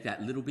Jesus take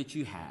that little bit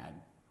you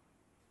had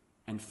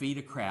and feed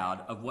a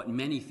crowd of what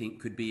many think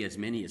could be as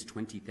many as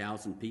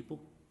 20,000 people?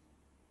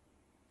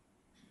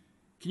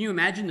 Can you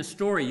imagine the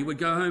story you would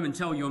go home and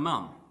tell your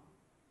mum?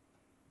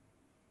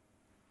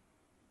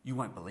 You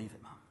won't believe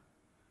it, Mum.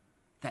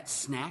 That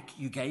snack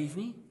you gave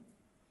me,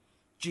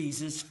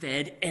 Jesus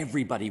fed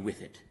everybody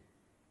with it.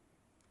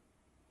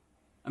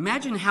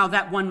 Imagine how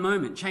that one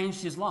moment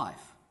changed his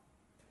life.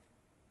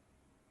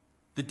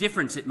 The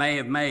difference it may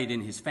have made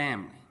in his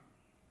family.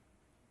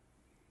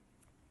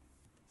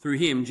 Through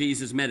him,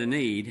 Jesus met a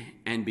need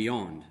and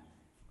beyond.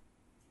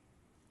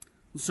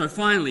 So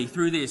finally,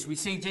 through this, we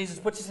see Jesus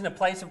puts us in a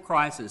place of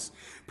crisis,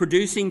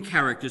 producing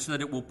character so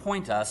that it will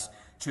point us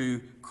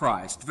to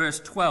Christ. Verse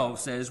 12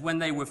 says, when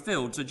they were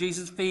filled, so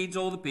Jesus feeds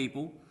all the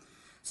people,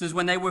 says,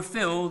 when they were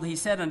filled, he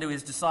said unto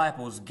his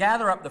disciples,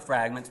 gather up the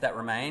fragments that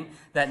remain,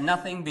 that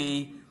nothing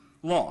be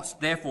lost.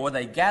 Therefore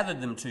they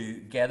gathered them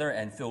together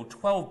and filled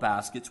 12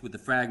 baskets with the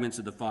fragments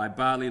of the 5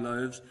 barley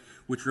loaves,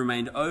 which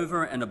remained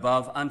over and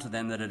above unto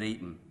them that had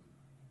eaten.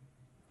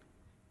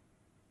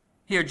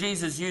 Here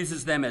Jesus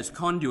uses them as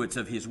conduits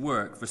of his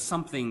work for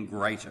something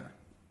greater.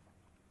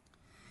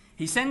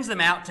 He sends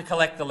them out to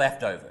collect the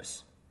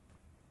leftovers.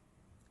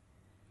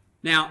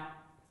 Now,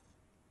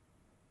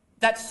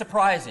 that's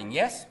surprising,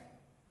 yes?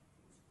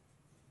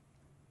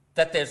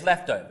 That there's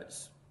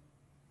leftovers.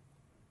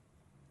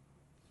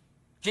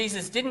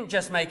 Jesus didn't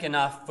just make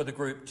enough for the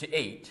group to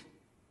eat,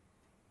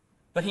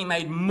 but he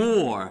made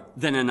more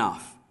than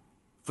enough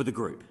for the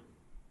group.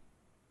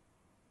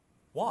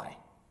 Why?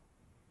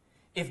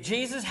 If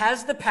Jesus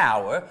has the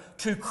power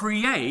to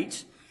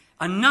create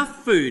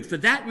enough food for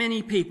that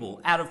many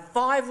people out of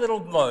 5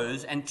 little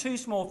loaves and 2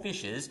 small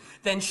fishes,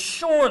 then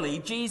surely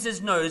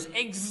Jesus knows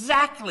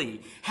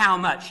exactly how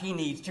much he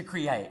needs to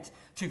create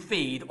to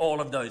feed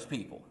all of those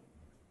people.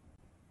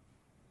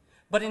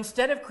 But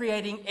instead of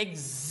creating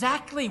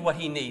exactly what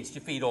he needs to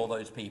feed all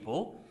those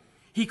people,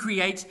 he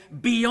creates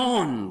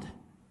beyond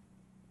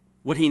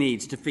what he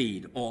needs to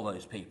feed all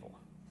those people.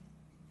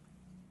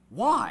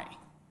 Why?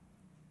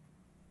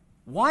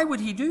 Why would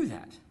he do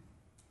that?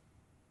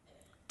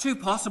 2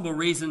 possible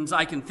reasons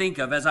I can think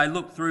of as I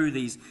look through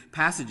these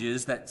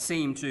passages that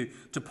seem to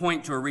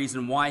point to a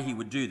reason why he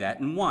would do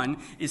that. And one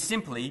is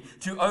simply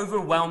to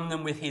overwhelm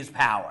them with his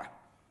power.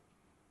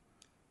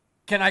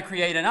 Can I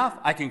create enough?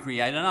 I can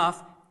create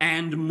enough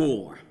and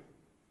more.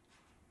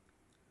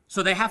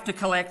 So they have to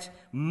collect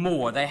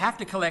more. They have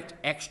to collect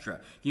extra.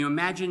 Can you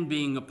imagine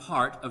being a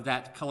part of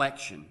that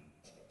collection?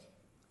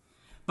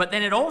 But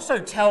then it also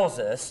tells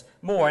us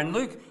more, and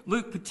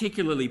Luke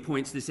particularly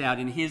points this out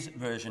in his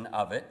version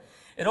of it.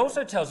 It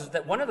also tells us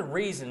that one of the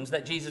reasons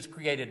that Jesus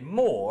created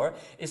more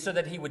is so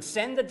that he would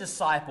send the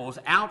disciples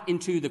out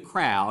into the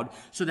crowd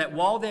so that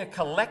while they're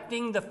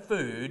collecting the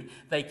food,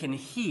 they can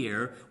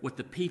hear what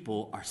the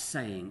people are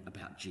saying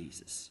about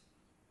Jesus.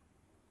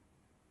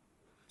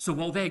 So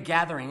while they're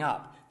gathering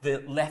up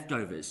the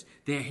leftovers,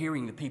 they're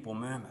hearing the people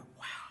murmur,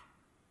 wow,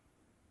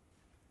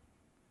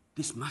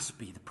 this must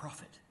be the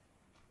prophet.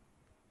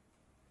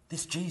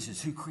 This Jesus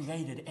who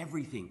created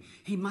everything,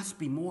 he must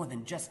be more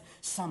than just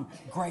some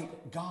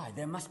great guy.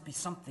 There must be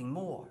something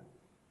more.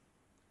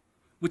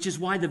 Which is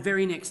why the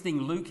very next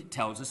thing Luke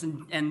tells us,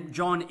 and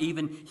John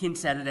even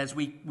hints at it as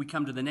we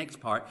come to the next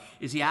part,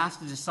 is he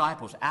asks the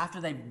disciples, after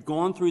they've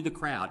gone through the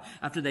crowd,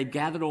 after they've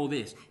gathered all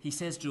this, he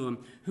says to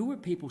them, who are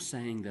people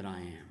saying that I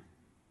am?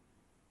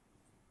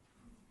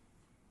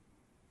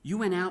 You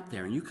went out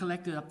there and you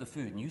collected up the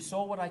food and you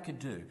saw what I could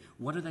do.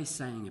 What are they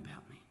saying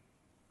about me?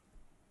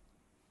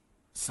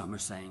 Some are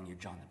saying you're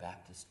John the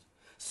Baptist.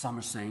 Some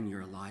are saying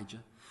you're Elijah.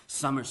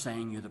 Some are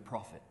saying you're the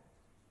prophet.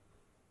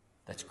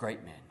 That's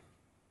great, man.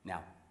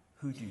 Now,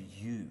 who do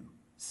you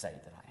say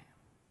that I am?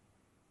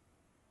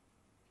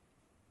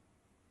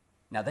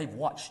 Now, they've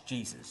watched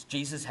Jesus.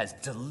 Jesus has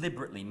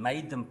deliberately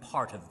made them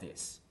part of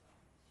this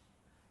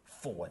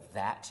for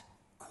that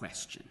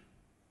question.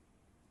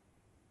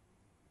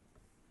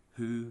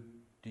 Who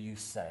do you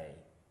say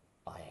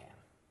I am?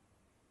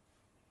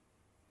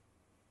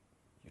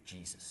 You're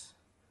Jesus,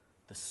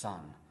 the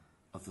Son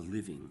of the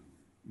living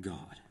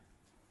God.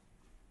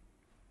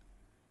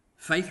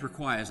 Faith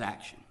requires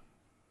action.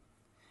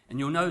 And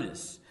you'll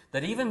notice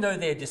that even though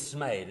they're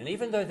dismayed and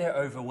even though they're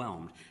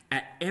overwhelmed,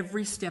 at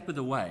every step of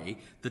the way,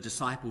 the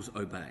disciples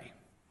obey.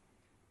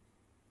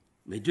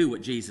 They do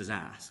what Jesus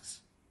asks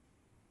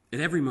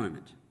at every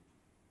moment.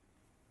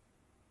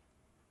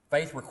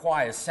 Faith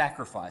requires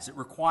sacrifice. It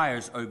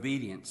requires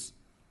obedience.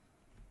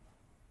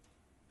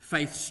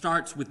 Faith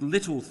starts with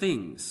little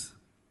things.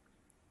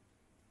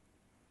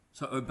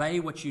 So obey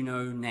what you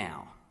know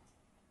now.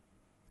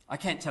 I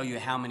can't tell you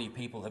how many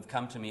people have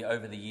come to me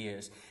over the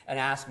years and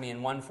asked me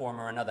in one form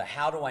or another,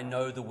 how do I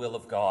know the will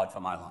of God for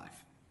my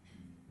life?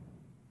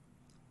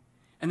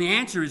 And the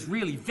answer is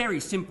really very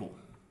simple.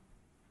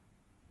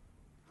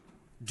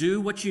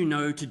 Do what you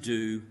know to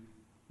do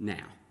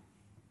now.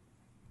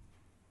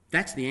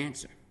 That's the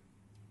answer.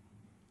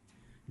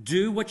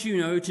 Do what you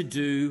know to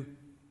do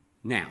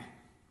now.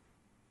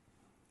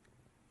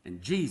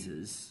 And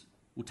Jesus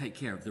will take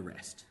care of the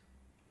rest.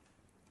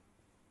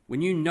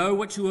 When you know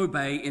what to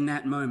obey in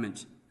that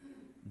moment,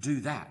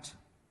 do that.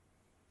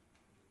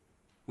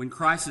 When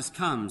crisis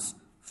comes,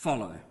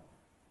 follow.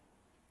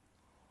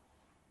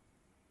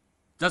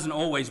 Doesn't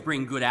always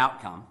bring good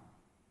outcome.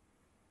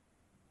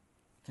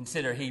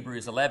 Consider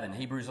Hebrews 11.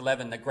 Hebrews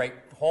 11, the great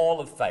hall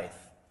of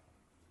faith.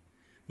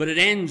 But it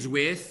ends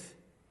with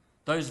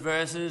those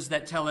verses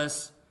that tell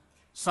us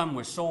some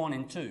were sawn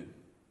in two.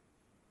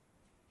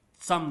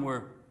 Some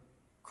were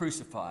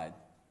crucified.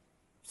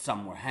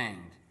 Some were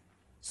hanged.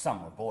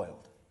 Some were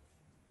boiled.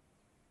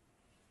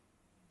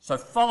 So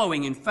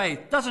following in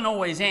faith doesn't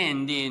always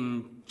end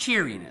in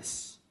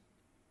cheeriness,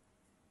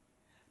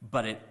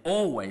 but it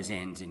always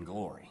ends in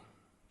glory.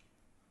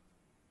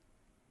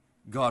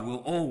 God will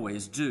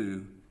always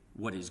do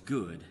what is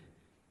good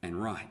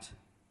and right.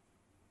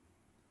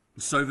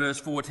 So verse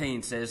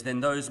 14 says,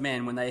 then those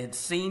men, when they had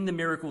seen the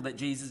miracle that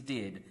Jesus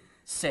did,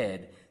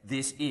 said,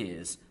 this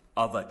is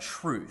of a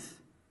truth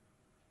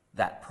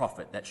that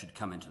prophet that should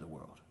come into the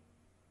world.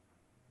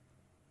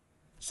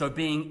 So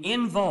being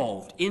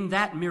involved in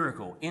that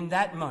miracle, in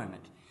that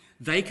moment,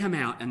 they come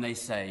out and they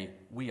say,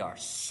 we are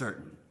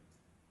certain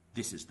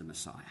this is the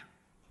Messiah.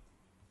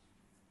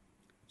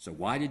 So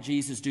why did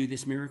Jesus do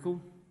this miracle?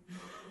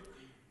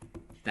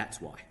 That's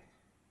why.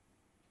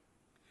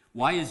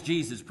 Why is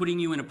Jesus putting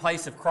you in a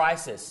place of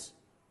crisis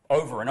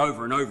over and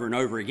over and over and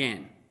over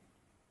again?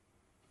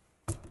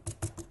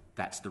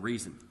 That's the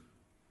reason.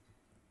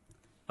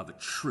 Of a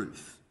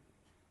truth,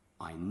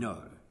 I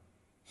know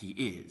he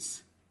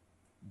is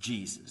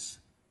Jesus,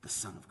 the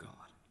Son of God.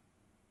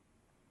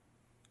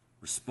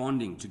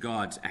 Responding to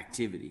God's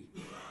activity.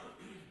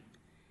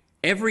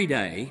 Every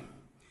day,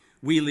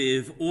 we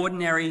live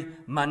ordinary,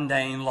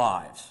 mundane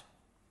lives,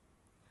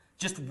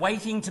 just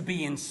waiting to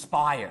be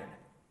inspired.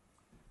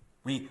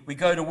 We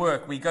go to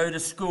work, we go to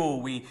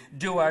school, we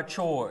do our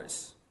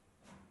chores.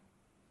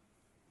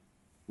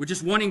 We're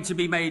just wanting to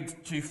be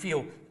made to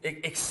feel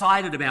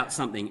excited about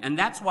something, and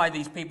that's why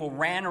these people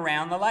ran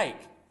around the lake.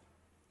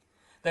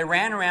 They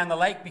ran around the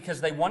lake because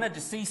they wanted to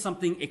see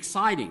something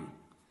exciting.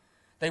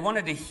 They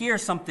wanted to hear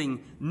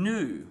something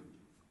new.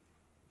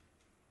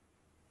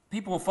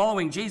 People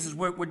following Jesus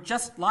were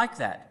just like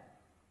that.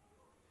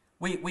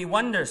 We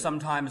wonder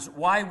sometimes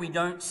why we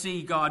don't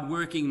see God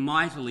working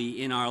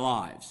mightily in our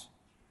lives.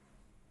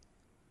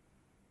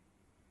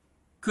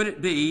 Could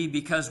it be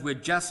because we're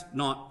just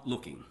not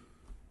looking?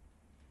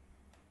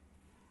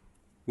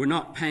 We're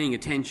not paying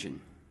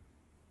attention.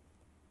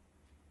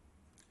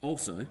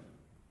 Also,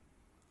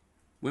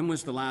 when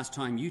was the last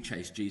time you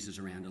chased Jesus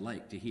around a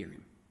lake to hear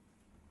him?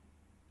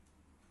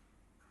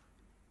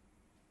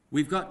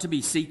 We've got to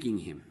be seeking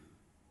him,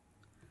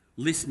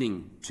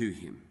 listening to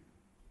him.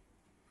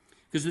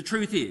 Because the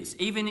truth is,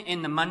 even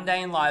in the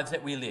mundane lives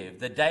that we live,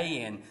 the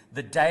day in,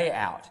 the day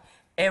out,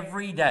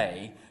 every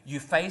day you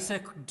face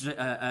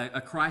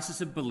a crisis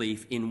of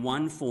belief in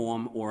one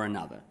form or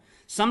another.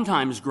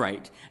 Sometimes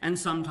great and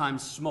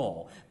sometimes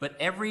small, but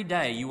every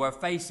day you are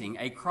facing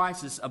a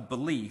crisis of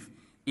belief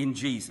in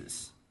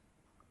Jesus.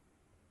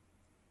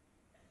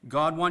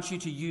 God wants you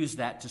to use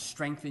that to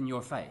strengthen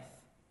your faith,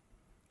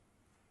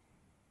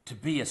 to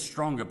be a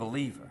stronger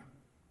believer.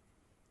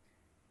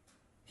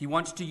 He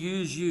wants to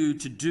use you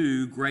to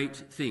do great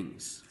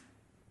things.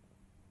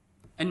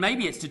 And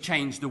maybe it's to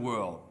change the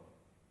world,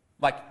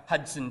 like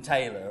Hudson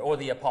Taylor or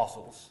the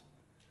apostles.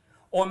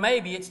 Or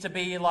maybe it's to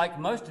be like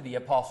most of the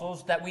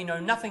apostles that we know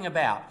nothing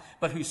about,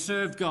 but who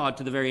served God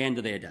to the very end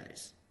of their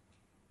days.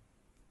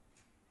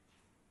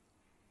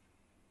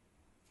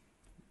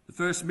 The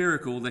first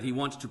miracle that he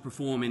wants to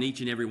perform in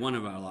each and every one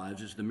of our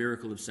lives is the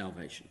miracle of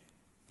salvation.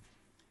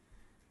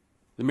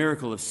 The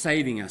miracle of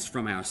saving us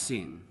from our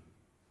sin.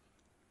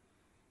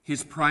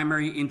 His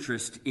primary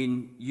interest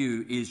in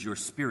you is your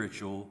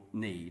spiritual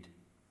need.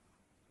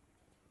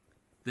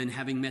 Then,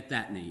 having met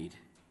that need,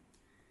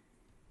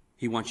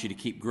 he wants you to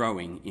keep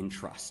growing in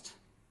trust,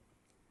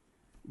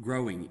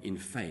 growing in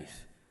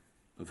faith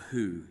of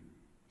who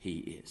he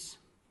is.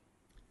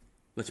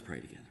 Let's pray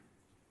together.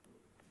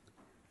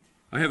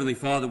 Our Heavenly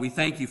Father, we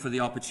thank you for the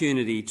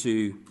opportunity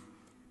to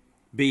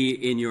be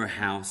in your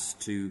house,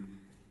 to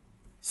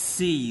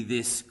see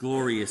this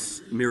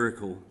glorious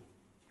miracle.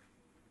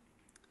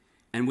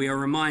 And we are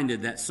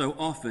reminded that so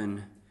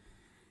often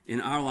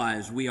in our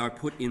lives we are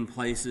put in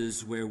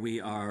places where we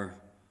are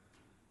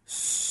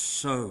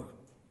so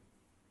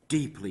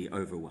deeply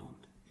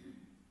overwhelmed,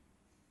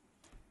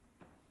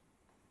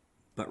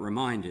 but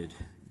reminded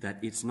that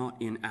it's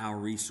not in our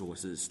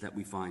resources that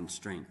we find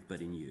strength,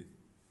 but in you.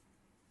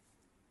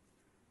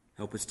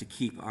 Help us to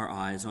keep our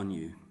eyes on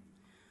you,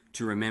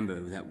 to remember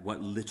that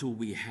what little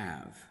we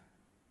have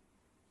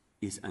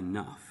is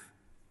enough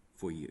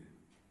for you.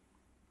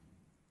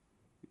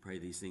 We pray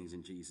these things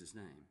in Jesus'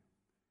 name.